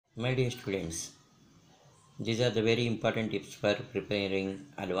My dear students, these are the very important tips for preparing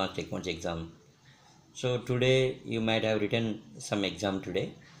advanced accounts exam. So today you might have written some exam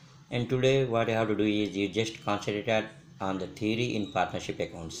today, and today what you have to do is you just concentrate on the theory in partnership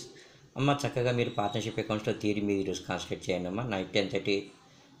accounts. అమ్మ చక్కగా మీరు partnership అకౌంట్స్లో theory మీద ఈరోజు concentrate చేయండి అమ్మ. Night 10:30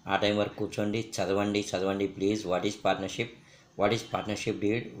 ఆ time వరకు కూర్చోండి, చదవండి please. What is partnership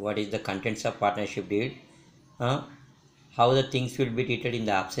deed, what is the contents of partnership deed, how the things will be treated in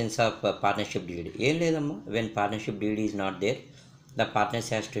the absence of partnership deed. ఏం లేదమ్మా, when partnership deed is not there, the partners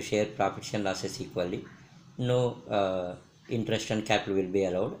has to share profits and losses equally. No interest and capital will be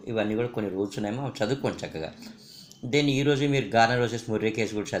allowed. ఇవన్నీ కూడా కొన్ని rules ఉన్నాయమ్మా, చదువుకోండి చక్కగా. Then ఈరోజు మీరు గార్నర్ వర్సెస్ ముర్రే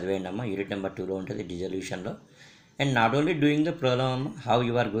కేసు కూడా చదివేయండి అమ్మా. యూనిట్ నెంబర్ 2లో ఉంటుంది డిజల్యూషన్లో. And not only doing the problem అమ్మ, how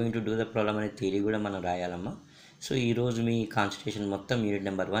you are going to do the problem అనే థియరీ కూడా మనం రాయాలమ్మా. సో ఈరోజు మీ కాన్సన్ట్రేషన్ మొత్తం unit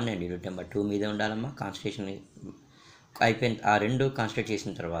number 1 and unit number 2 మీదే ఉండాలమ్మా. కాన్సన్ట్రేషన్ అయిపోయింది. ఆ రెండు కాన్సన్ట్రేట్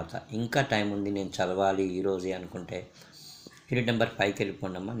చేసిన తర్వాత ఇంకా టైం ఉంది, నేను చదవాలి ఈరోజే అనుకుంటే యూనిట్ నెంబర్ 5కి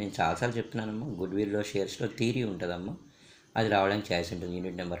వెళ్ళిపోండి అమ్మా. నేను చాలాసార్లు చెప్తున్నానమ్మా, గుడ్ విల్లో షేర్స్లో థియరీ ఉంటుందమ్మా, అది రావడానికి ఛాయిస్ ఉంటుంది.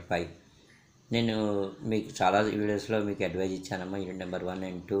 యూనిట్ నెంబర్ 5 నేను మీకు చాలా వీడియోస్లో మీకు advise ఇచ్చానమ్మా. Unit number 1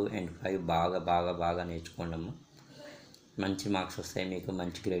 and 2 and 5 బాగా నేర్చుకోండి అమ్మా. మంచి మార్క్స్ వస్తాయి, మీకు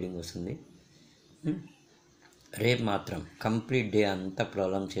మంచి గ్రేడింగ్ వస్తుంది. రేపు మాత్రం కంప్లీట్ డే అంతా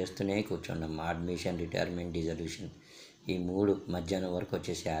ప్రాబ్లం చేస్తూనే కూర్చోండి అమ్మా. అడ్మిషన్, రిటైర్మెంట్, డిజల్యూషన్ ఈ 3 మధ్యాహ్నం వరకు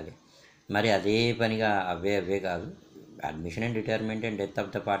వచ్చేసేయాలి. మరి అదే పనిగా అవే కాదు, admission and retirement and death of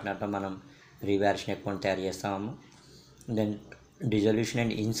the పార్ట్నర్తో మనం రీవాల్యుయేషన్ అకౌంట్ తయారు చేస్తామమ్మా. దెన్ డిజల్యూషన్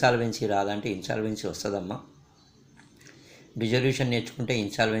అండ్ ఇన్సాల్వెన్సీ రాదంటే ఇన్సాల్వెన్సీ వస్తుందమ్మా. డిజల్యూషన్ నేర్చుకుంటే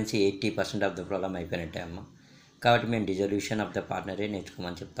ఇన్సాల్వెన్సీ 80% ఆఫ్ ద ప్రాబ్లం అయిపోయినట్టే అమ్మా. కాబట్టి మేము డిజల్యూషన్ ఆఫ్ ద పార్ట్నరే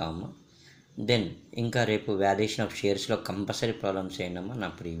నేర్చుకోమని చెప్తామమ్మా. దెన్ ఇంకా రేపు వాల్యుయేషన్ ఆఫ్ షేర్స్లో కంపల్సరీ ప్రాబ్లమ్స్ చేయండి. నా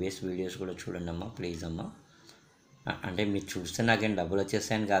ప్రీవియస్ వీడియోస్ కూడా చూడండి అమ్మా ప్లీజ్ అమ్మా. అంటే మీరు చూస్తే నాకేం డబ్బులు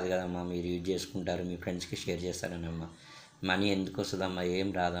వచ్చేస్తాయని కాదు కదమ్మా, మీరు యూజ్ చేసుకుంటారు, మీ ఫ్రెండ్స్కి షేర్ చేస్తారనమ్మా. మనీ ఎందుకు వస్తుందమ్మా, ఏం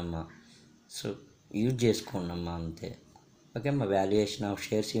రాదమ్మా. సో యూజ్ చేసుకోండి అమ్మా, అంతే. ఓకే అమ్మా. Valuation of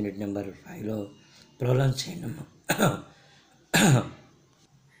shares unit number 5లో problems చేయండి అమ్మా.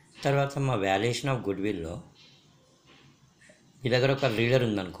 తర్వాత మా వాల్యుయేషన్ ఆఫ్ గుడ్ విల్లో మీ దగ్గర ఒక reader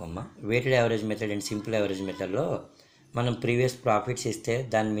ఉందనుకోమ్మా. Weighted average method and simple average మెథడ్లో మనం ప్రీవియస్ ప్రాఫిట్స్ ఇస్తే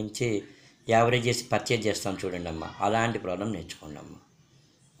దాని మించి యావరేజ్ చేసి పర్చేజ్ చేస్తాం చూడండి అమ్మా, అలాంటి ప్రాబ్లం నేర్చుకోండి అమ్మా.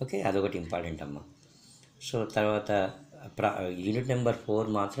 ఓకే, అదొకటి ఇంపార్టెంట్ అమ్మా. సో తర్వాత యూనిట్ నెంబర్ 4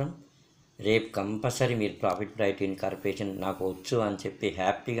 మాత్రం రేపు కంపల్సరీ మీరు ప్రాఫిట్ రైట్ ఇన్కార్పొరేషన్ నాకు వచ్చు అని చెప్పి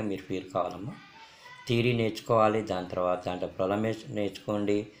హ్యాపీగా మీరు ఫీల్ కావాలమ్మా. థియరీ నేర్చుకోవాలి, దాని తర్వాత దాంట్లో ప్రాబ్లమ్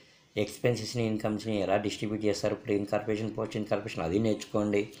నేర్చుకోండి. ఎక్స్పెన్సెస్ని, ఇన్కమ్స్ని ఎలా డిస్ట్రిబ్యూట్ చేస్తారు, ప్రీ ఇన్కార్పొరేషన్, పోస్ట్ ఇన్కార్పొరేషన్ అది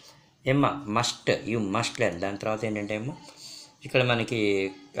నేర్చుకోండి ఏమ్మా. You must learn. దాని తర్వాత ఏంటంటే ఏమో ఇక్కడ మనకి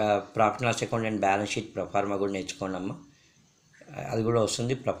profit loss account and balance sheet proforma కూడా నేర్చుకోండి అమ్మా. అది కూడా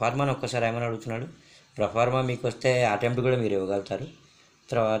వస్తుంది. ప్రొఫార్మాని ఒక్కసారి ఏమైనా అడుగుతున్నాడు, ప్రొఫార్మా మీకు వస్తే అటెంప్ట్ కూడా మీరు ఇవ్వగలుగుతారు.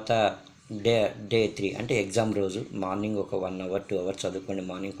 తర్వాత డే 3 అంటే ఎగ్జామ్ రోజు మార్నింగ్ ఒక 1 అవర్ 2 అవర్స్ చదువుకోండి.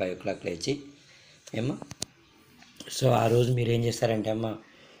 మార్నింగ్ 5 o'clock లేచి ఏమ్మా. సో ఆ రోజు మీరు ఏం చేస్తారంటే అమ్మా,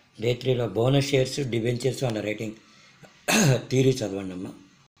 day 3లో bonus shares, debentures and rating theory చదవండి అమ్మా.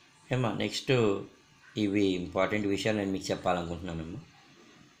 ఏమ్మా నెక్స్ట్ ఇవి ఇంపార్టెంట్ విషయాలు నేను మీకు చెప్పాలనుకుంటున్నానమ్మా.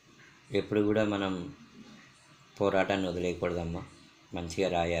 ఎప్పుడు కూడా మనం పోరాటాన్ని వదిలేయకూడదమ్మా, మంచిగా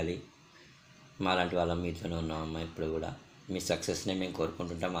రాయాలి. మాలాంటి వాళ్ళం మీతోనే ఉన్నామమ్మా. ఇప్పుడు కూడా మీ సక్సెస్నే మేము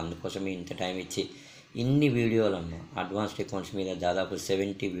కోరుకుంటుంటాం. అందుకోసం ఇంత టైం ఇచ్చి ఇన్ని వీడియోలమ్మా. అడ్వాన్స్డ్ అకౌంట్స్ మీద దాదాపు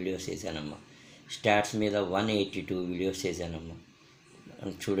 70 వీడియోస్ చేశానమ్మా. స్టాట్స్ మీద 182 వీడియోస్ చేశానమ్మా.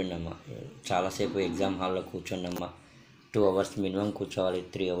 చూడండి అమ్మా, చాలాసేపు ఎగ్జామ్ హాల్లో కూర్చోండి అమ్మా. 2 అవర్స్ మినిమం కూర్చోవాలి,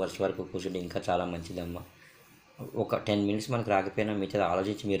 3 అవర్స్ వరకు కూర్చుంటే ఇంకా చాలా మంచిదమ్మా. ఒక 10 minutes మనకు రాకపోయినా మిగతా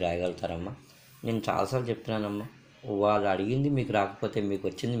ఆలోచించి మీరు రాయగలుగుతారమ్మా. నేను చాలాసార్లు చెప్తున్నానమ్మా, వాళ్ళు అడిగింది మీకు రాకపోతే మీకు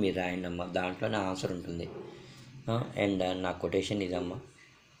వచ్చింది మీరు రాయండి అమ్మా, దాంట్లోనే ఆన్సర్ ఉంటుంది. అండ్ నా కొటేషన్ ఇదమ్మా,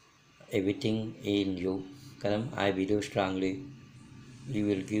 ఎవ్రీథింగ్ ఇన్ యూ కదమ్మా, I believe strongly you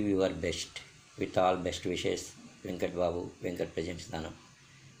will give your best with all best wishes. Venkat Babu, Venkat presents దానం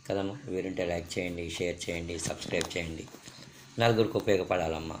కదమ్మా. వీరుంటే లైక్ చేయండి, షేర్ చేయండి, సబ్స్క్రైబ్ చేయండి. నలుగురికి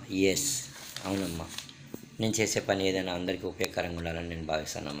ఉపయోగపడాలమ్మా. ఎస్, అవునమ్మా. నేను చేసే పని ఏదైనా అందరికీ ఉపయోగకరంగా ఉండాలని నేను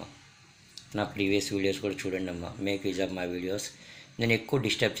భావిస్తానమ్మా. నా ప్రీవియస్ వీడియోస్ కూడా చూడండి అమ్మా. Make use of my videos. నేను ఎక్కువ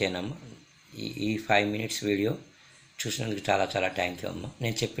డిస్టర్బ్ చేయనమ్మా. ఈ 5 minutes వీడియో చూసినందుకు చాలా థ్యాంక్ యూ అమ్మా.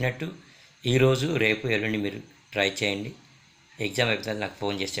 నేను చెప్పినట్టు ఈరోజు, రేపు, ఎల్లుండి మీరు ట్రై చేయండి. ఎగ్జామ్ అయిపోతే నాకు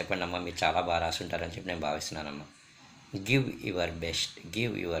ఫోన్ చేసి చెప్పండి అమ్మా, మీరు చాలా బాగా రాసుంటారని చెప్పి నేను భావిస్తున్నానమ్మా. Give your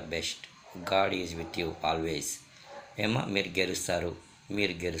best. God is with you always. ఏమా, మీరు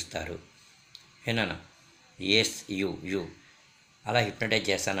గెలుస్తారు ఏనా. ఎస్, యూ అలా హిప్నటైజ్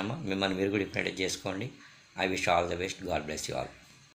చేస్తానమ్మా. మిమ్మల్ని మీరు కూడా హిప్నటైజ్ చేసుకోండి. I wish all the best. God bless you all.